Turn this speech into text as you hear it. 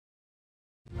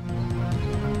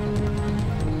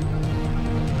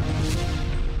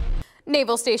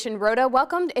Naval Station Rota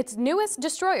welcomed its newest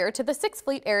destroyer to the 6th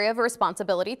Fleet Area of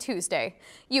Responsibility Tuesday.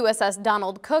 USS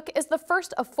Donald Cook is the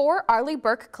first of 4 Arleigh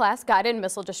Burke-class guided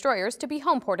missile destroyers to be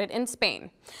homeported in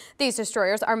Spain. These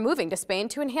destroyers are moving to Spain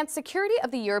to enhance security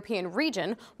of the European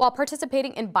region while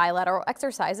participating in bilateral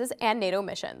exercises and NATO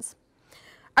missions.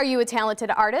 Are you a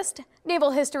talented artist?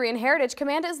 Naval History and Heritage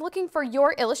Command is looking for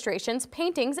your illustrations,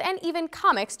 paintings, and even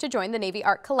comics to join the Navy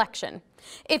Art Collection.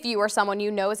 If you or someone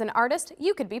you know is an artist,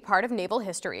 you could be part of Naval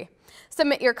History.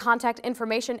 Submit your contact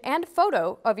information and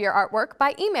photo of your artwork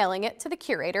by emailing it to the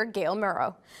curator, Gail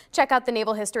Murrow. Check out the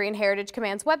Naval History and Heritage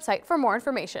Command's website for more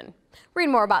information. Read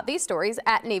more about these stories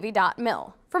at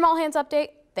navy.mil. From All Hands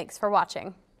Update, thanks for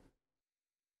watching.